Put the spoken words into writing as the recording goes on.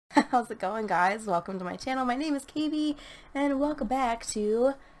How's it going, guys? Welcome to my channel. My name is Caeby, and welcome back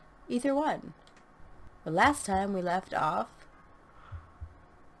to Ether 1. The last time we left off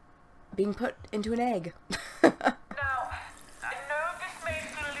being put into an egg. Now, I know this may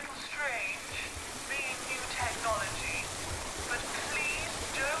feel a little strange, being new technology, but please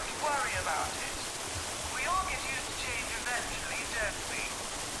don't worry about it. We all get used to change eventually, don't we?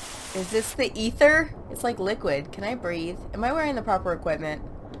 Is this the ether? It's like liquid. Can I breathe? Am I wearing the proper equipment?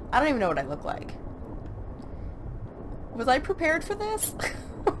 I don't even know what I look like. Was I prepared for this?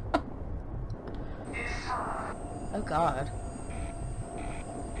 Oh god.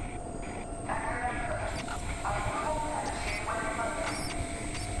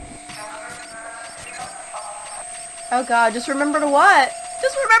 Oh god, just remember to what?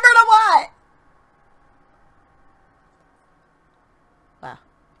 Just remember to what? Wow.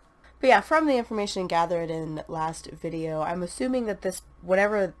 But yeah, from the information gathered in last video, I'm assuming that this,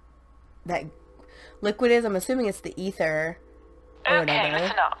 whatever that liquid is, I'm assuming it's the ether or whatever. Okay,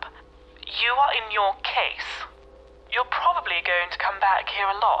 listen up. You are in your case. You're probably going to come back here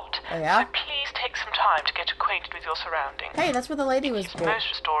a lot. Oh yeah? So please take some time to get acquainted with your surroundings. Hey, that's where the lady was born. Most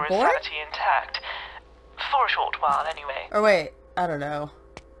restore his sanity intact. For a short while, anyway. Or wait, I don't know.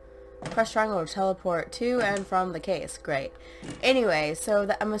 Press triangle to teleport to and from the case. Great. Anyway, so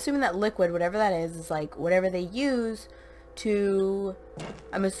I'm assuming that liquid, whatever that is like whatever they use to,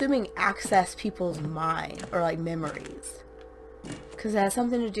 I'm assuming, access people's mind or like memories. Because it has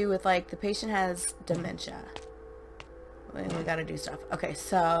something to do with like the patient has dementia. We gotta do stuff. Okay,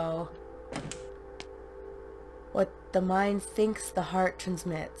 so what the mind thinks the heart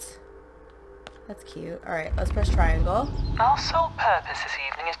transmits. That's cute. Alright, let's press triangle. Our sole purpose this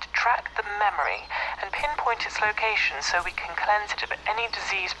evening is to track the memory and pinpoint its location so we can cleanse it of any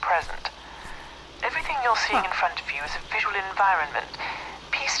disease present. Everything you're seeing in front of you is a visual environment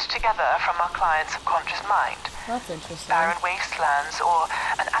pieced together from our client's subconscious mind. That's interesting. Barren wastelands or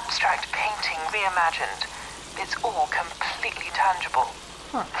an abstract painting reimagined. It's all completely tangible.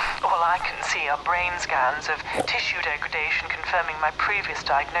 Huh. All I can see are brain scans of tissue degradation confirming my previous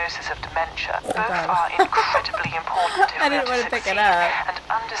diagnosis of dementia. Both are incredibly important if I we are didn't to want to pick succeed it up. and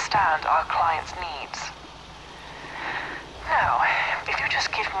understand our client's needs. Now, if you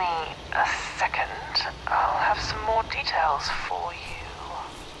just give me a second, I'll have some more details for you.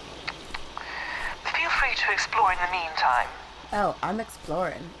 Feel free to explore in the meantime. Oh, I'm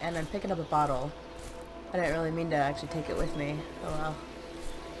exploring, and I'm picking up a bottle. I didn't really mean to actually take it with me. Oh well.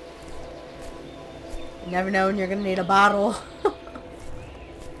 You never know when you're gonna need a bottle.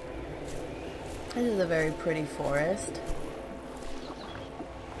 This is a very pretty forest.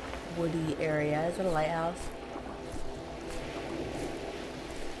 Woody area. Is it a lighthouse?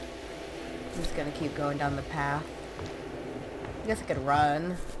 I'm just gonna keep going down the path. I guess I could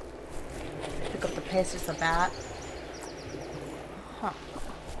run. Pick up the pace just a bat. Huh.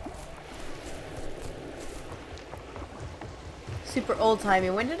 Super old-timey.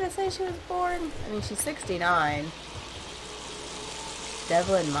 When did I say she was born? I mean, she's 69.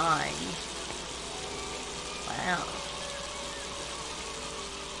 Devlin Mine. Wow.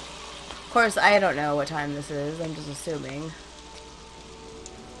 Of course, I don't know what time this is. I'm just assuming.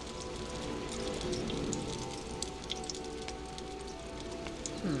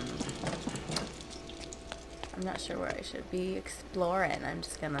 I'm not sure where I should be exploring. I'm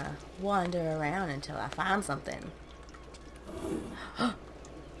just gonna wander around until I find something.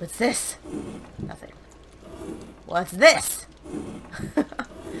 What's this? Nothing. What's this?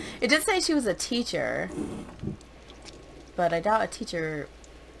 It did say she was a teacher, but I doubt a teacher.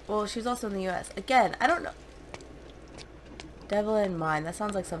 Well, she's also in the US. Again, I don't know. Devlin Mine. That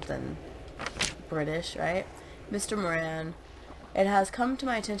sounds like something British, right? Mr. Moran. It has come to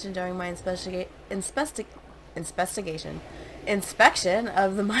my attention during my inspection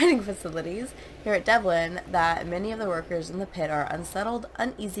of the mining facilities here at Devlin that many of the workers in the pit are unsettled,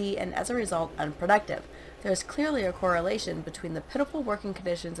 uneasy, and as a result unproductive. There is clearly a correlation between the pitiful working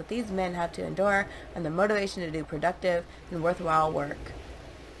conditions that these men have to endure and the motivation to do productive and worthwhile work.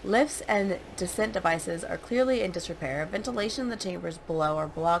 Lifts and descent devices are clearly in disrepair. Ventilation in the chambers below are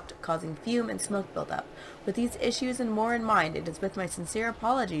blocked, causing fume and smoke buildup. With these issues and more in mind, it is with my sincere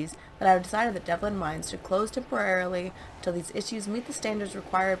apologies that I have decided that Devlin Mines should close temporarily until these issues meet the standards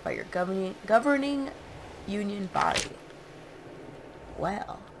required by your governing union body.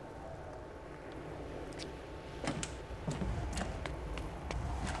 Well.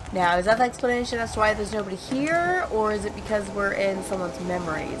 Now, is that the explanation as to why there's nobody here, or is it because we're in someone's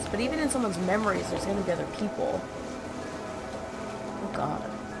memories? But even in someone's memories, there's going to be other people. Oh god.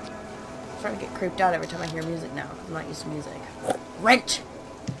 I'm starting to get creeped out every time I hear music now, because I'm not used to music. Wrench!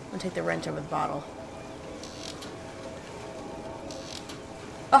 take the wrench over the bottle.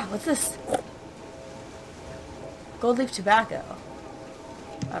 Oh, what's this? Gold leaf tobacco.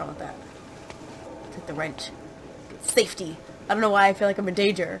 I don't want that. Take the wrench. Safety. I don't know why I feel like I'm in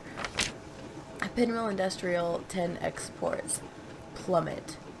danger. Pinwheel Industrial 10 exports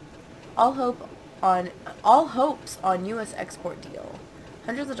plummet. All hopes on U.S. export deal.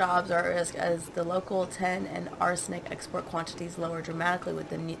 Hundreds of jobs are at risk as the local tin and arsenic export quantities lower dramatically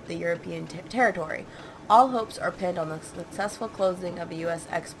within the European territory. All hopes are pinned on the successful closing of a U.S.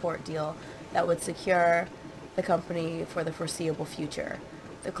 export deal that would secure the company for the foreseeable future.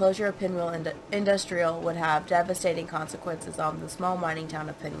 The closure of Pinwheel Industrial would have devastating consequences on the small mining town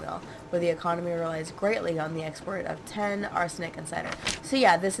of Pinwheel, where the economy relies greatly on the export of tin, arsenic, and cider. So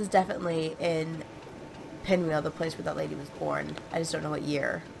yeah, this is definitely in Pinwheel, the place where that lady was born. I just don't know what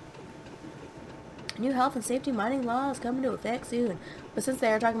year. New health and safety mining laws come into effect soon. But since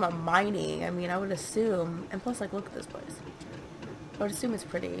they are talking about mining, I mean, I would assume, and plus, like, look at this place. I would assume it's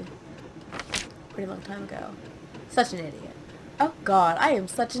pretty long time ago. Such an idiot. Oh god, I am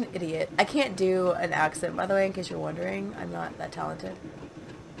such an idiot. I can't do an accent, by the way, in case you're wondering. I'm not that talented.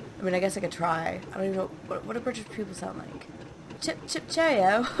 I mean, I guess I could try. I don't even know, what do British people sound like?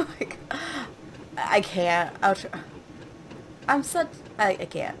 Cheerio. Like, I can't. I'll try. I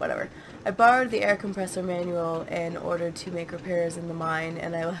can't, whatever. I borrowed the air compressor manual in order to make repairs in the mine,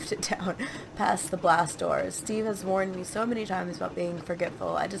 and I left it down past the blast doors. Steve has warned me so many times about being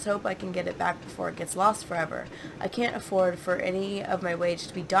forgetful. I just hope I can get it back before it gets lost forever. I can't afford for any of my wage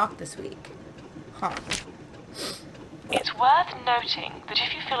to be docked this week. Huh. It's worth noting that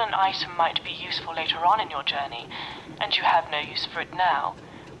if you feel an item might be useful later on in your journey, and you have no use for it now,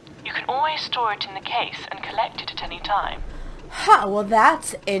 you can always store it in the case and collect it at any time. Huh, well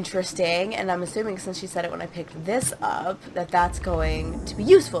that's interesting, and I'm assuming since she said it when I picked this up, that that's going to be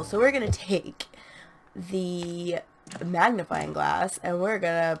useful. So we're going to take the magnifying glass, and we're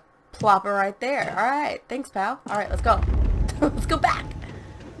going to plop it right there. Alright, thanks pal. Alright, let's go. Let's go back.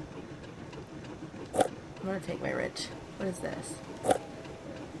 I'm going to take my wrench. What is this?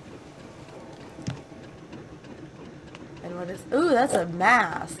 And what is... Ooh, that's a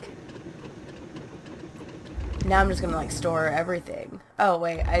mask. Now I'm just gonna, like, store everything. Oh,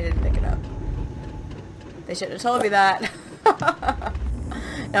 wait, I didn't pick it up. They should have told me that.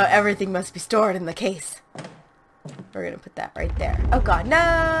 Now everything must be stored in the case. We're gonna put that right there. Oh, God, no!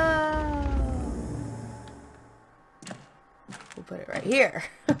 We'll put it right here.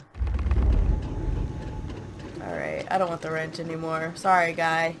 Alright, I don't want the wrench anymore. Sorry,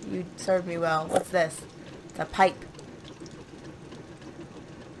 guy. You served me well. What's this? It's a pipe.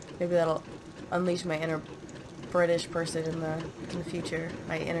 Maybe that'll unleash my inner British person in the future.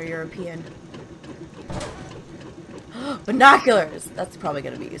 My inner European. Binoculars! That's probably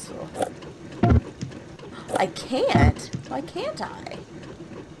going to be useful. I can't. Why can't I?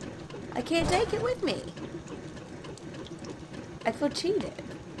 I can't take it with me. I feel cheated.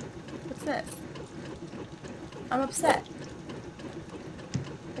 What's this? I'm upset.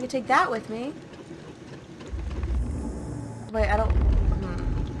 I can take that with me. Wait, I don't...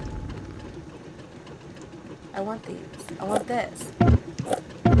 I want these. I want this.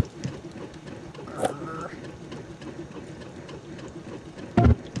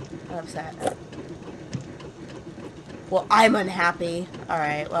 I'm upset. Well, I'm unhappy.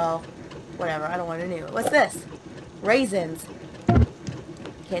 Alright, well, whatever. I don't want to know. What's this? Raisins.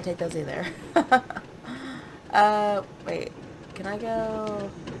 Can't take those either. Wait. Can I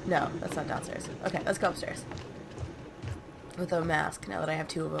go... No, that's not downstairs. Okay, let's go upstairs. With a mask, now that I have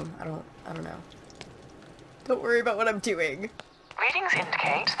two of them. I don't know. Don't worry about what I'm doing. Readings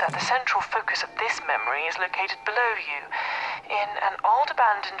indicate that the central focus of this memory is located below you, in an old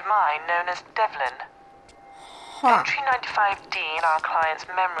abandoned mine known as Devlin. Huh. Entry 95D in our client's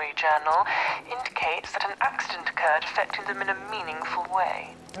memory journal indicates that an accident occurred affecting them in a meaningful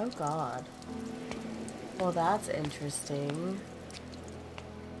way. Oh, God. Well, that's interesting.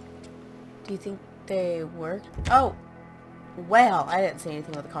 Do you think they worked? Oh! Well, I didn't see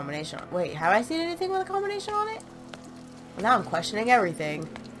anything with a combination on it. Wait, have I seen anything with a combination on it? Well, now I'm questioning everything.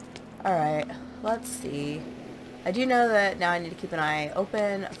 Alright, let's see. I do know that now I need to keep an eye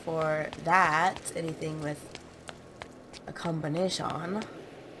open for that. Anything with a combination.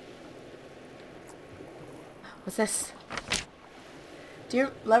 What's this?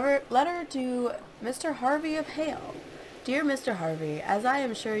 Dear letter to Mr. Harvey of Hale. Dear Mr. Harvey, as I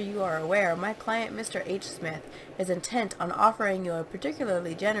am sure you are aware, my client Mr. H. Smith is intent on offering you a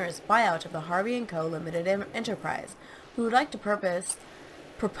particularly generous buyout of the Harvey & Co. Limited Enterprise. We would like to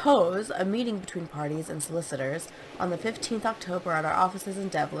propose a meeting between parties and solicitors on the 15th October at our offices in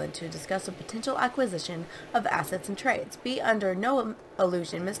Devlin to discuss a potential acquisition of assets and trades. Be under no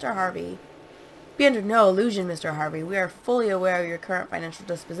illusion, Mr. Harvey. We are fully aware of your current financial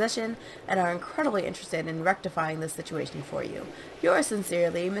disposition and are incredibly interested in rectifying this situation for you. Yours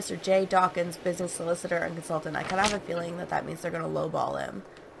sincerely, Mr. J. Dawkins, business solicitor and consultant. I kind of have a feeling that means they're going to lowball him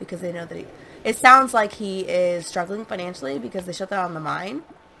because they know that it sounds like he is struggling financially because they shut down the mine.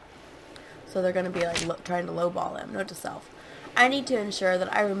 So they're going to be like trying to lowball him. Note to self. I need to ensure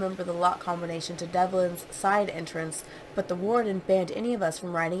that I remember the lock combination to Devlin's side entrance, but the warden banned any of us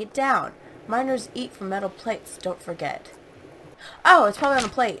from writing it down. Miners eat from metal plates, don't forget. Oh, it's probably on a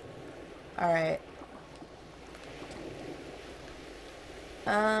plate. Alright.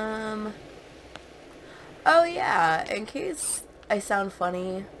 Oh yeah, in case I sound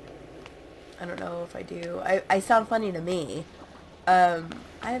funny. I don't know if I do. I sound funny to me. I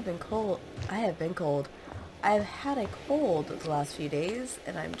have been cold. I've had a cold the last few days,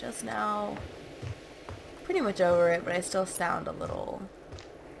 and I'm just now pretty much over it, but I still sound a little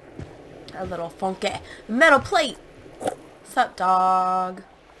funky. Metal plate! Sup, dog?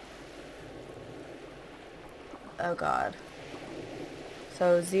 Oh god.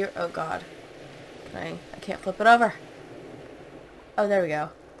 So oh god. I can't flip it over. Oh, there we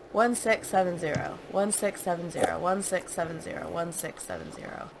go. 1670. 1670. 1670. 1670.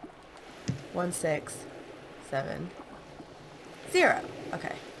 1670.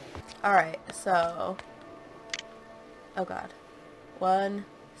 Okay. Alright, so... Oh god. 1,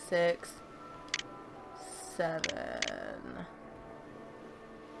 6, 7.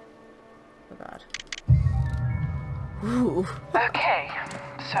 Oh god. Ooh. Okay,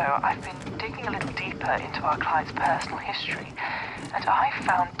 so I've been digging a little deeper into our client's personal history, and I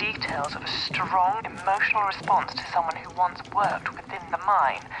found details of a strong emotional response to someone who once worked within the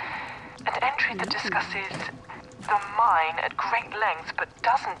mine. An entry that discusses the mine at great length, but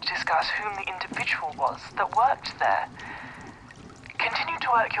doesn't discuss whom the individual was that worked there. Continue to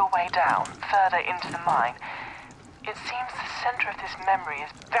work your way down, further into the mine. It seems the center of this memory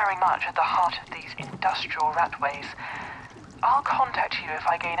is very much at the heart of these industrial ratways. I'll contact you if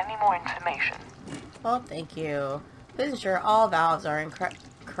I gain any more information. Well, thank you. Please ensure all valves are in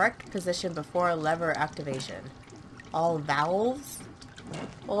correct position before lever activation. All valves?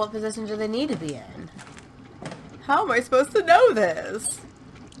 Well, what position do they need to be in? How am I supposed to know this?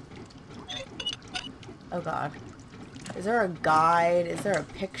 Oh god. Is there a guide? Is there a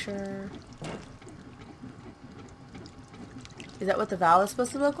picture? Is that what the valve is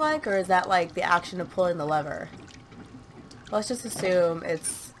supposed to look like? Or is that like the action of pulling the lever? Let's just assume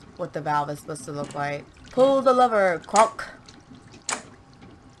it's what the valve is supposed to look like. Pull the lever! Cronk!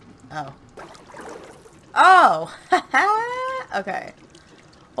 Oh. Oh! Okay.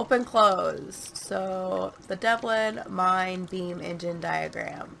 Open, close. So, the Devlin mine beam engine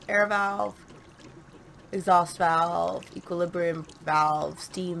diagram. Air valve, exhaust valve, equilibrium valve,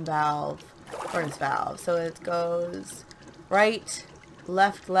 steam valve, furnace valve. So it goes right,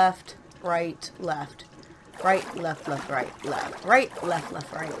 left, left, right, left. Right, left, left, right, left. Right, left,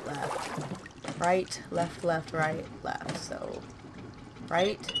 left, right, left. Right, left, left, right, left. So,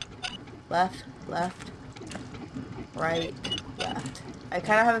 right, left, left, right, left. I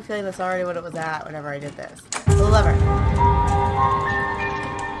kind of have a feeling that's already what it was at whenever I did this. Pull the lever.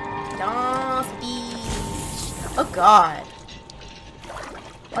 Don't speech. Oh god.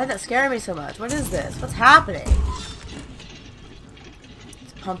 Why did that scare me so much? What is this? What's happening?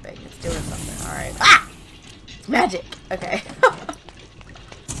 It's pumping. It's doing something. Alright. Ah! It's magic. Okay.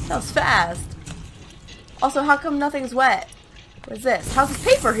 That was fast. Also, how come nothing's wet? What is this? How's this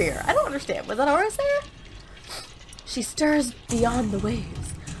paper here? I don't understand. Was that always there? She stirs beyond the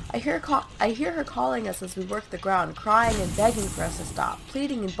waves. I hear her calling us as we work the ground, crying and begging for us to stop,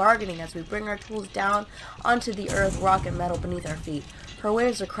 pleading and bargaining as we bring our tools down onto the earth, rock, and metal beneath our feet. Her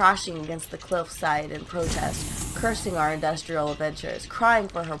waves are crashing against the cliffside in protest, cursing our industrial adventures, crying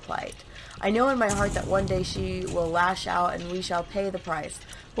for her plight. I know in my heart that one day she will lash out and we shall pay the price.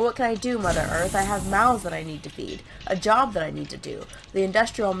 But what can I do, Mother Earth? I have mouths that I need to feed, a job that I need to do. The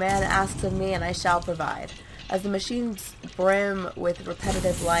industrial man asks of me and I shall provide. As the machines brim with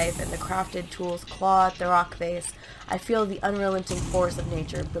repetitive life and the crafted tools claw at the rock face, I feel the unrelenting force of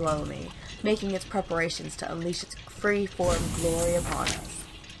nature below me, making its preparations to unleash its free-form glory upon us.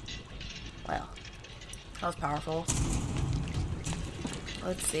 Well, that was powerful.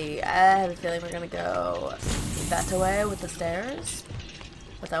 Let's see, I have a feeling we're gonna go that way with the stairs.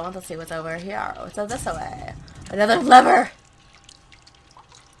 But I want to see what's over here. What's this way? Another lever!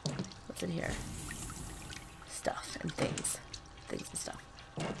 What's in here? Stuff and things. Things and stuff.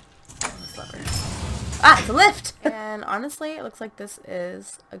 Ah, it's a lift! And honestly, it looks like this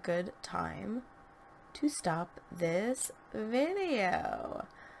is a good time to stop this video.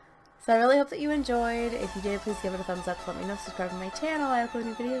 So I really hope that you enjoyed. If you did, please give it a thumbs up. Let me know, subscribe to my channel. I upload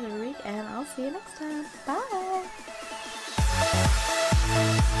new videos every week, and I'll see you next time. Bye!